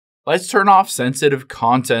Let's turn off sensitive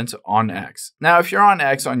content on X. Now, if you're on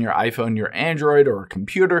X on your iPhone, your Android, or a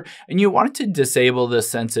computer, and you want to disable the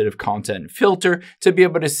sensitive content filter to be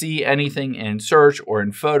able to see anything in search or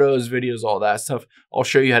in photos, videos, all that stuff, I'll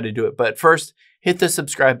show you how to do it. But first, hit the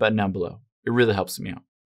subscribe button down below. It really helps me out.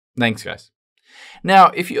 Thanks, guys. Now,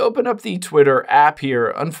 if you open up the Twitter app here,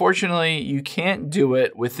 unfortunately, you can't do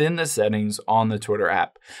it within the settings on the Twitter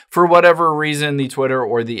app. For whatever reason, the Twitter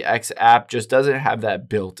or the X app just doesn't have that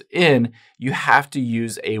built in. You have to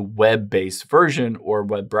use a web-based version or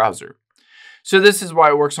web browser. So this is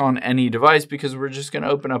why it works on any device, because we're just going to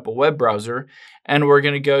open up a web browser and we're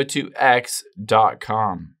going to go to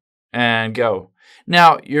x.com and go.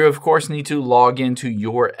 Now, you of course need to log into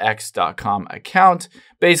your x.com account.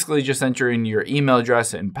 Basically, just enter in your email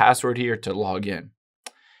address and password here to log in.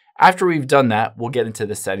 After we've done that, we'll get into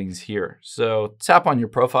the settings here. So tap on your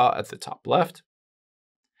profile at the top left,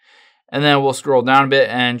 and then we'll scroll down a bit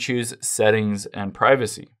and choose settings and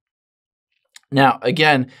privacy. Now,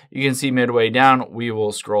 again, you can see midway down, we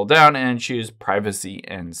will scroll down and choose privacy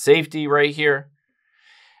and safety right here.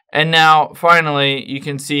 And now, finally, you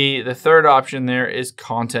can see the third option there is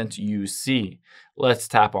Content UC. Let's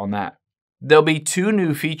tap on that. There'll be two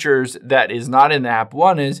new features that is not in the app.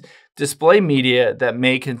 One is display media that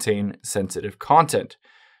may contain sensitive content.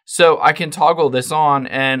 So I can toggle this on,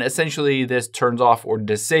 and essentially this turns off or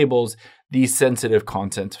disables the sensitive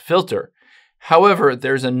content filter. However,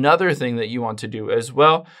 there's another thing that you want to do as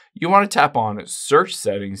well. You want to tap on search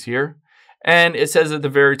settings here. And it says at the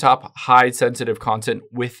very top, hide sensitive content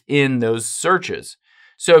within those searches.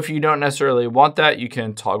 So if you don't necessarily want that, you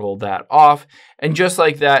can toggle that off. And just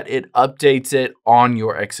like that, it updates it on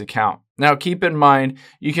your X account. Now, keep in mind,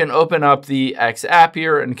 you can open up the X app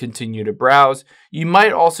here and continue to browse. You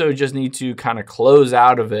might also just need to kind of close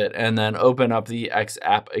out of it and then open up the X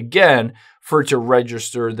app again for it to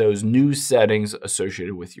register those new settings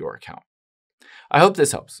associated with your account. I hope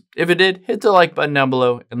this helps. If it did, hit the like button down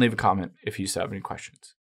below and leave a comment if you still have any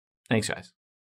questions. Thanks, guys.